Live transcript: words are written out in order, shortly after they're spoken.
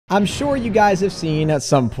I'm sure you guys have seen at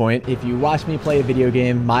some point, if you watch me play a video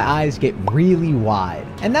game, my eyes get really wide.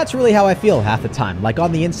 And that's really how I feel half the time. Like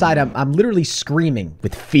on the inside, I'm literally screaming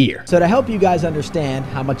with fear. So to help you guys understand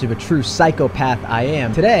how much of a true psychopath I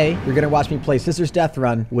am, today, you're gonna watch me play cizzorz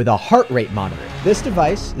Deathrun with a heart rate monitor. This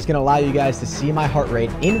device is gonna allow you guys to see my heart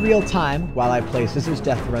rate in real time while I play cizzorz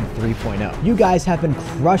Deathrun 3.0. You guys have been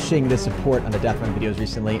crushing the support on the Deathrun videos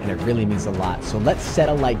recently, and it really means a lot. So let's set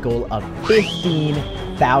a like goal of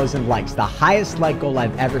 15,000 likes, the highest like goal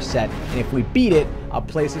I've ever set. And if we beat it, I'll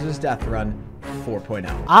play cizzorz Deathrun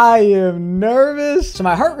 4.0. I am nervous. So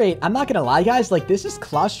my heart rate, I'm not gonna lie, guys, like this is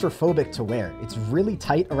claustrophobic to wear. It's really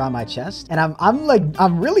tight around my chest, and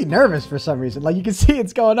I'm really nervous for some reason. Like you can see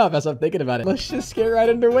it's going up as I'm thinking about it. Let's just get right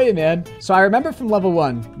underway, man. So I remember from level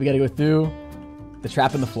 1, we gotta go through the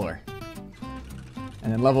trap in the floor.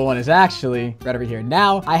 And then level 1 is actually right over here.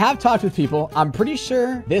 Now, I have talked with people. I'm pretty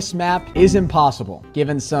sure this map is impossible,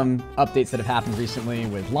 given some updates that have happened recently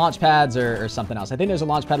with launch pads or something else. I think there's a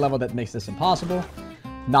launch pad level that makes this impossible.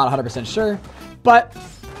 Not 100% sure, but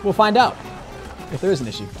we'll find out if there is an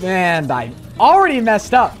issue. Man, I already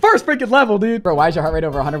messed up. First freaking level, dude. Bro, why is your heart rate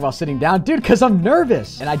over 100 while sitting down? Dude, because I'm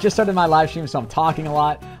nervous. And I just started my live stream, so I'm talking a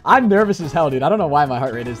lot. I'm nervous as hell, dude. I don't know why my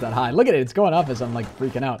heart rate is that high. Look at it. It's going up as I'm like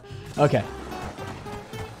freaking out. Okay.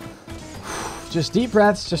 Just deep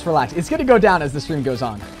breaths, just relax. It's gonna go down as the stream goes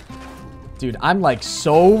on. Dude, I'm like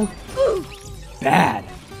so bad.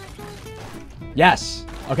 Yes.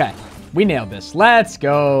 Okay. We nailed this. Let's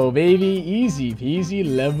go, baby. Easy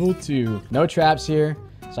peasy, level 2. No traps here.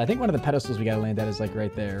 So I think one of the pedestals we gotta land at is like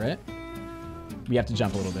right there, right? We have to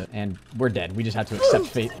jump a little bit and we're dead. We just have to accept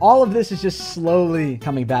fate. All of this is just slowly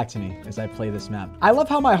coming back to me as I play this map. I love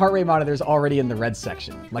how my heart rate monitor is already in the red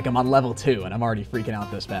section. Like I'm on level 2 and I'm already freaking out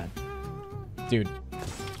this bad. Dude,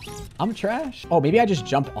 I'm trash. Oh, maybe I just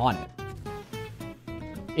jump on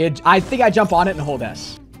it. I think I jump on it and hold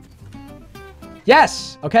S.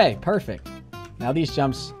 Yes. Okay, perfect. Now these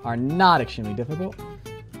jumps are not extremely difficult.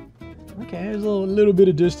 Okay, there's a little bit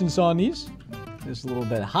of distance on these. There's a little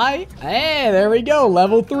bit of height. Hey, there we go.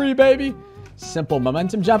 Level 3, baby. Simple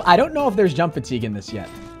momentum jump. I don't know if there's jump fatigue in this yet.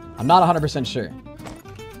 I'm not 100% sure.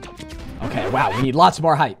 Okay, wow. We need lots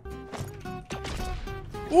more height.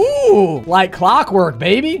 Ooh, like clockwork,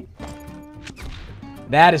 baby.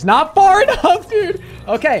 That is not far enough, dude.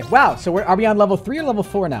 Okay, wow. So are we on level 3 or level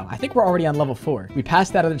 4 now? I think we're already on level 4. We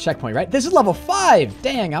passed that other checkpoint, right? This is level 5.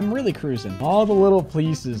 Dang, I'm really cruising. All the little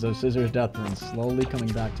pieces of cizzorz Deathrun slowly coming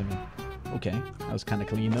back to me. Okay, that was kind of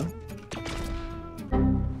clean, though.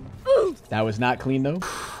 That was not clean, though.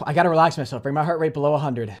 I gotta relax myself. Bring my heart rate below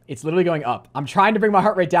 100. It's literally going up. I'm trying to bring my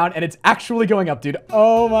heart rate down, and it's actually going up, dude.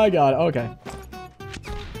 Oh, my God. Okay.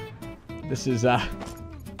 This is, I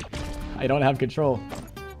don't have control.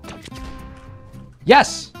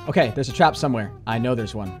 Yes! Okay, there's a trap somewhere. I know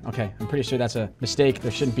there's one. Okay, I'm pretty sure that's a mistake. There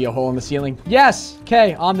shouldn't be a hole in the ceiling. Yes!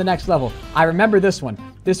 Okay, on the next level. I remember this one.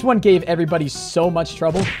 This one gave everybody so much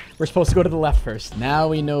trouble. We're supposed to go to the left first. Now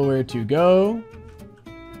we know where to go.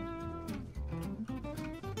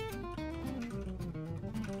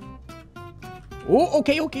 Oh,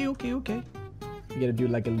 okay. We gotta do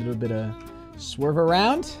like a little bit of swerve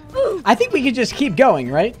around. I think we could just keep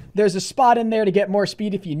going, right? There's a spot in there to get more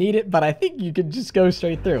speed if you need it, but I think you can just go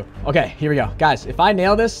straight through. Okay, here we go. Guys, if I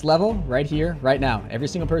nail this level right here, right now, every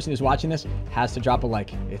single person who's watching this has to drop a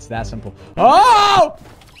like. It's that simple. Oh!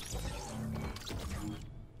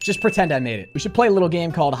 Just pretend I made it. We should play a little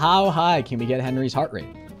game called How High Can We Get Henry's Heart Rate?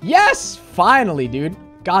 Yes! Finally, dude.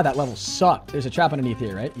 God, that level sucked. There's a trap underneath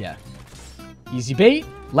here, right? Yeah. Easy bait.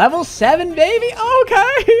 Level 7, baby.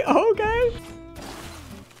 Okay.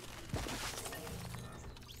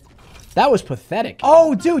 That was pathetic.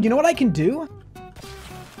 Oh, dude, you know what I can do?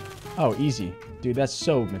 Oh, easy. Dude, that's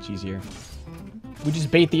so much easier. We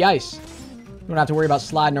just bait the ice. We don't have to worry about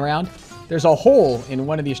sliding around. There's a hole in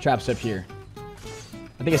one of these traps up here.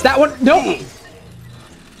 I think it's that one. No!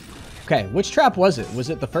 Okay, which trap was it? Was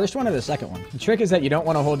it the first one or the second one? The trick is that you don't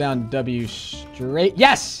want to hold down W straight.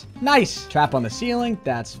 Yes! Nice! Trap on the ceiling.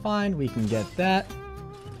 That's fine. We can get that.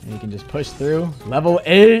 And you can just push through. Level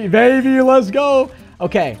 8, baby. Let's go.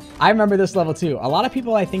 Okay, I remember this level too. A lot of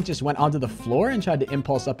people, I think, just went onto the floor and tried to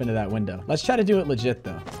impulse up into that window. Let's try to do it legit,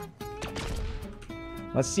 though.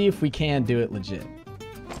 Let's see if we can do it legit.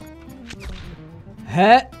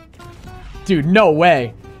 Heh. Dude, no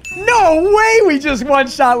way. No way we just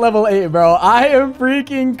one-shot level 8, bro. I am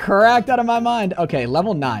freaking cracked out of my mind. Okay,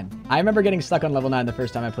 level 9. I remember getting stuck on level 9 the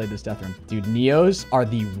first time I played this Deathrun. Dude, Neos are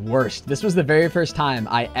the worst. This was the very first time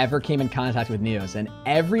I ever came in contact with Neos, and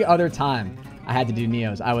every other time I had to do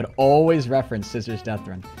Neos, I would always reference cizzorz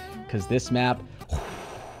Deathrun, because this map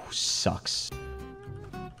Sucks.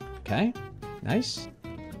 Okay. Nice.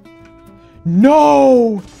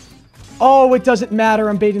 No! Oh, it doesn't matter.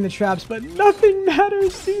 I'm baiting the traps, but nothing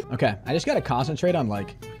matters, dude. Okay. I just got to concentrate on,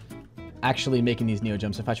 like, actually making these neo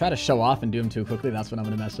jumps. If I try to show off and do them too quickly, that's when I'm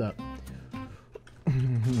going to mess up.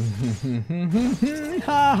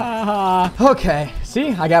 Okay. See,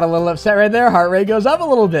 I got a little upset right there. Heart rate goes up a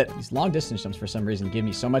little bit. These long distance jumps, for some reason, give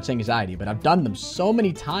me so much anxiety, but I've done them so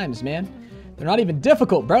many times, man. They're not even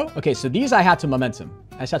difficult, bro. Okay, so these I had to momentum.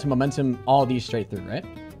 I just had to momentum all these straight through, right?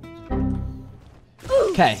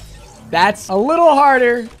 Okay. That's a little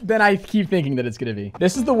harder than I keep thinking that it's going to be.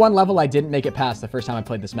 This is the one level I didn't make it past the first time I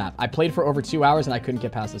played this map. I played for over 2 hours and I couldn't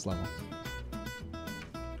get past this level.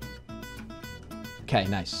 Okay,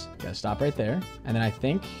 nice. Gotta stop right there. And then I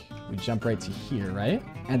think we jump right to here, right?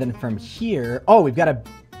 And then from here... Oh, we've got to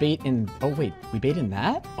bait in... Oh, wait. We bait in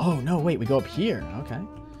that? Oh, no, wait. We go up here. Okay.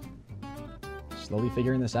 Slowly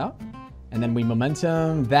figuring this out. And then we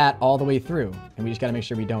momentum that all the way through. And we just got to make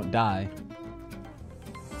sure we don't die.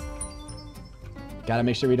 Gotta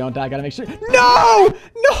make sure we don't die. Gotta make sure. No!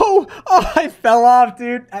 No! Oh, I fell off,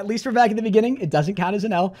 dude. At least we're back at the beginning. It doesn't count as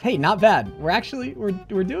an L. Hey, not bad. We're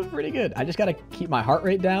doing pretty good. I just gotta keep my heart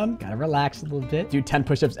rate down. Gotta relax a little bit. Do 10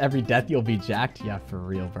 push-ups every death. You'll be jacked. Yeah, for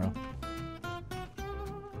real, bro.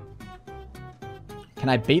 Can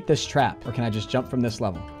I bait this trap? Or can I just jump from this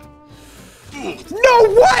level? No,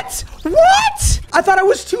 what? What? I thought I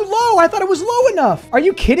was too low. I thought it was low enough. Are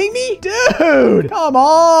you kidding me? Dude, come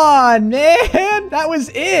on, man. That was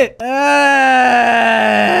it.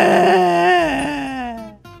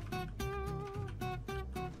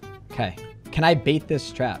 Okay. Can I bait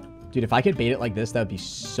this trap? Dude, if I could bait it like this, that would be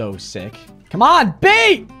so sick. Come on,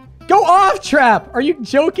 bait! Go off, trap. Are you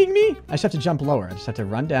joking me? I just have to jump lower. I just have to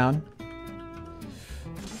run down.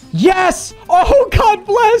 Yes! Oh, God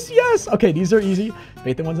bless. Yes. Okay, these are easy.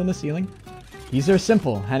 Bait the ones on the ceiling. These are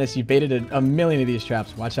simple. Henis, you baited a million of these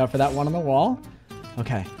traps. Watch out for that one on the wall.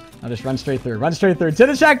 Okay. I'll just run straight through. Run straight through to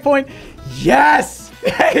the checkpoint. Yes!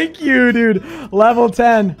 Thank you, dude. Level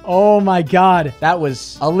 10. Oh, my God. That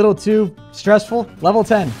was a little too stressful. Level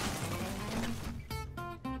 10.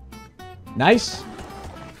 Nice.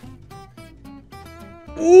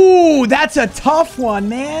 Ooh, that's a tough one,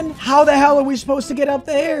 man. How the hell are we supposed to get up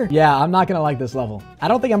there? Yeah, I'm not going to like this level. I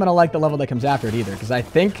don't think I'm going to like the level that comes after it either, because I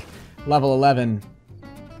think level 11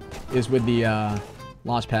 is with the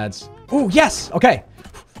launch pads. Ooh, yes. Okay.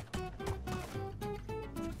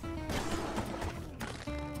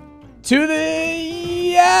 To the...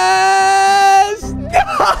 Yes!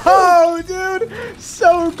 No, dude.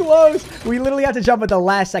 So close. We literally have to jump at the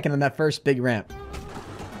last second on that first big ramp.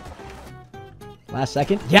 Last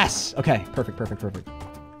second. Yes. Okay. Perfect, perfect, perfect.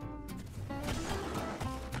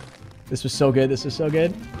 This was so good. This was so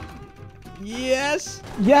good. Yes.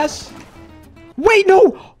 Yes. Wait,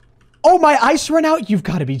 no. Oh, my ice ran out. You've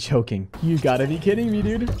got to be joking. You got to be kidding me,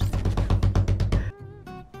 dude.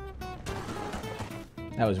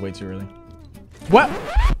 That was way too early. What?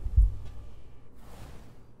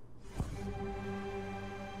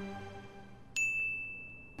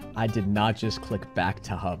 I did not just click back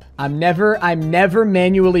to hub. I'm never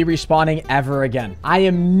manually respawning ever again. I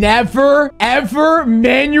am never, ever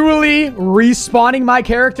manually respawning my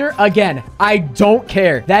character again. I don't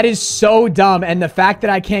care. That is so dumb. And the fact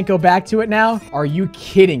that I can't go back to it now, are you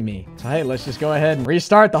kidding me? So, hey, let's just go ahead and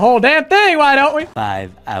restart the whole damn thing. Why don't we?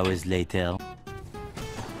 5 hours later.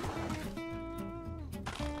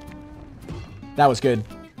 That was good.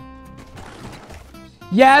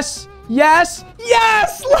 Yes. Yes!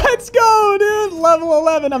 Yes! Let's go, dude! Level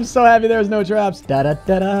 11. I'm so happy there's no traps.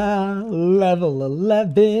 Da-da-da-da. Level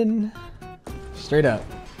 11. Straight up.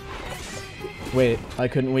 Wait, why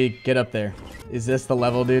couldn't we get up there? Is this the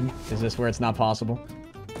level, dude? Is this where it's not possible?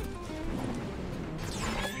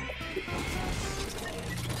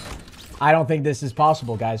 I don't think this is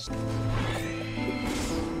possible, guys.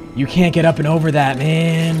 You can't get up and over that,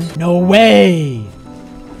 man. No way!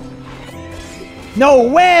 No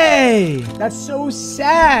way! That's so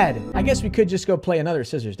sad. I guess we could just go play another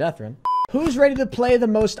cizzorz death run. Who's ready to play the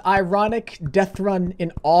most ironic death run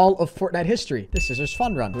in all of Fortnite history? The cizzorz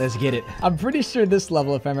fun run. Let's get it. I'm pretty sure this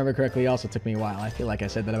level, if I remember correctly, also took me a while. I feel like I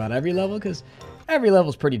said that about every level because every level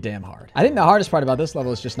is pretty damn hard. I think the hardest part about this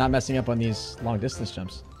level is just not messing up on these long distance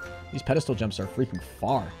jumps. These pedestal jumps are freaking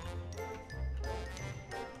far.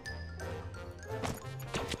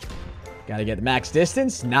 Gotta get the max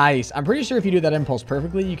distance. Nice. I'm pretty sure if you do that impulse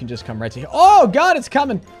perfectly, you can just come right to here. Oh, God, it's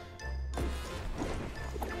coming.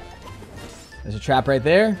 There's a trap right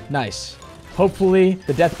there. Nice. Hopefully,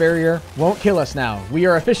 the death barrier won't kill us now. We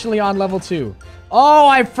are officially on level 2. Oh,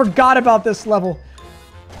 I forgot about this level.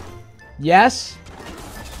 Yes.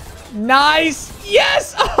 Nice.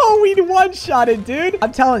 Yes. Oh, we one-shot it, dude.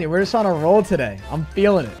 I'm telling you, we're just on a roll today. I'm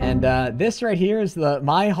feeling it. And this right here is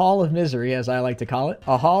my hall of misery, as I like to call it.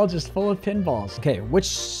 A hall just full of pinballs. Okay, which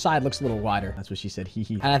side looks a little wider? That's what she said. Hee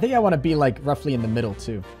hee. And I think I want to be like roughly in the middle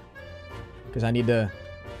too, because I need to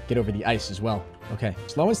get over the ice as well. Okay,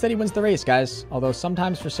 slow and steady wins the race, guys. Although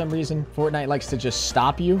sometimes for some reason, Fortnite likes to just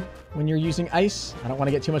stop you when you're using ice. I don't want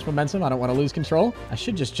to get too much momentum. I don't want to lose control. I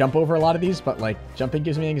should just jump over a lot of these, but like jumping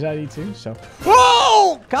gives me anxiety too. So,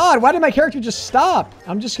 whoa! God, why did my character just stop?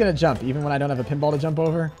 I'm just going to jump even when I don't have a pinball to jump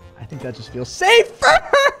over. I think that just feels safer.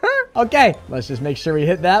 Okay, let's just make sure we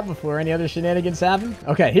hit that before any other shenanigans happen.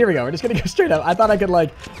 Okay, here we go. We're just going to go straight up. I thought I could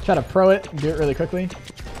like try to pro it and do it really quickly.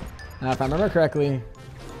 Now, if I remember correctly,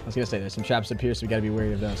 I was going to say there's some traps up here, so we got to be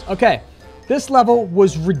wary of those. Okay, this level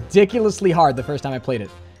was ridiculously hard the first time I played it.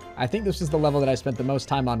 I think this is the level that I spent the most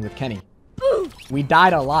time on with Kenny. We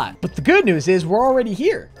died a lot. But the good news is we're already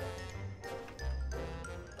here.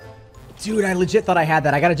 Dude, I legit thought I had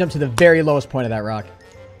that. I got to jump to the very lowest point of that rock.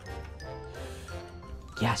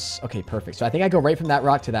 Yes. Okay, perfect. So I think I go right from that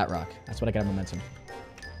rock to that rock. That's what I got momentum.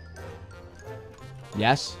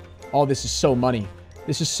 Yes. Oh, this is so money.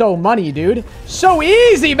 This is so money, dude. So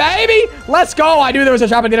easy, baby. Let's go. I knew there was a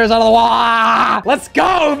trap in the other side of the wall. Let's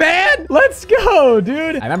go, man. Let's go,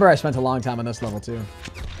 dude. I remember I spent a long time on this level, too.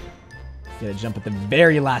 Gotta jump at the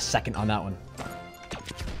very last second on that one.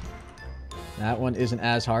 That one isn't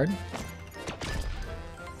as hard.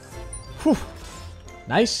 Whew.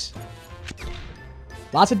 Nice.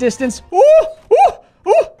 Lots of distance. Ooh, ooh,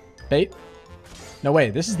 ooh. Bait. No way.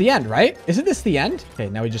 This is the end, right? Isn't this the end? Okay,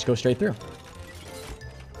 now we just go straight through.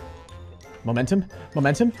 Momentum,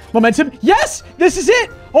 momentum, momentum. Yes, this is it.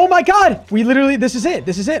 Oh my God. We literally, this is it.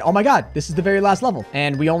 This is it. Oh my God. This is the very last level.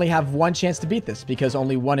 And we only have one chance to beat this because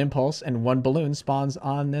only one impulse and one balloon spawns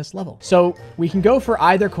on this level. So we can go for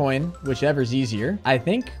either coin, whichever's easier. I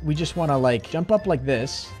think we just want to like jump up like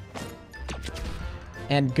this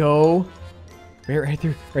and go right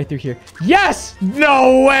through here. Yes.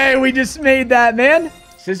 No way. We just made that, man.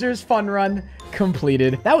 Cizzorz fun run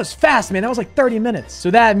completed. That was fast, man. That was like 30 minutes. So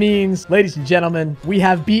that means, ladies and gentlemen, we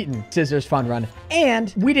have beaten Cizzorz Fun Run.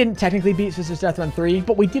 And we didn't technically beat Cizzorz Deathrun 3,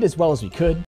 but we did as well as we could.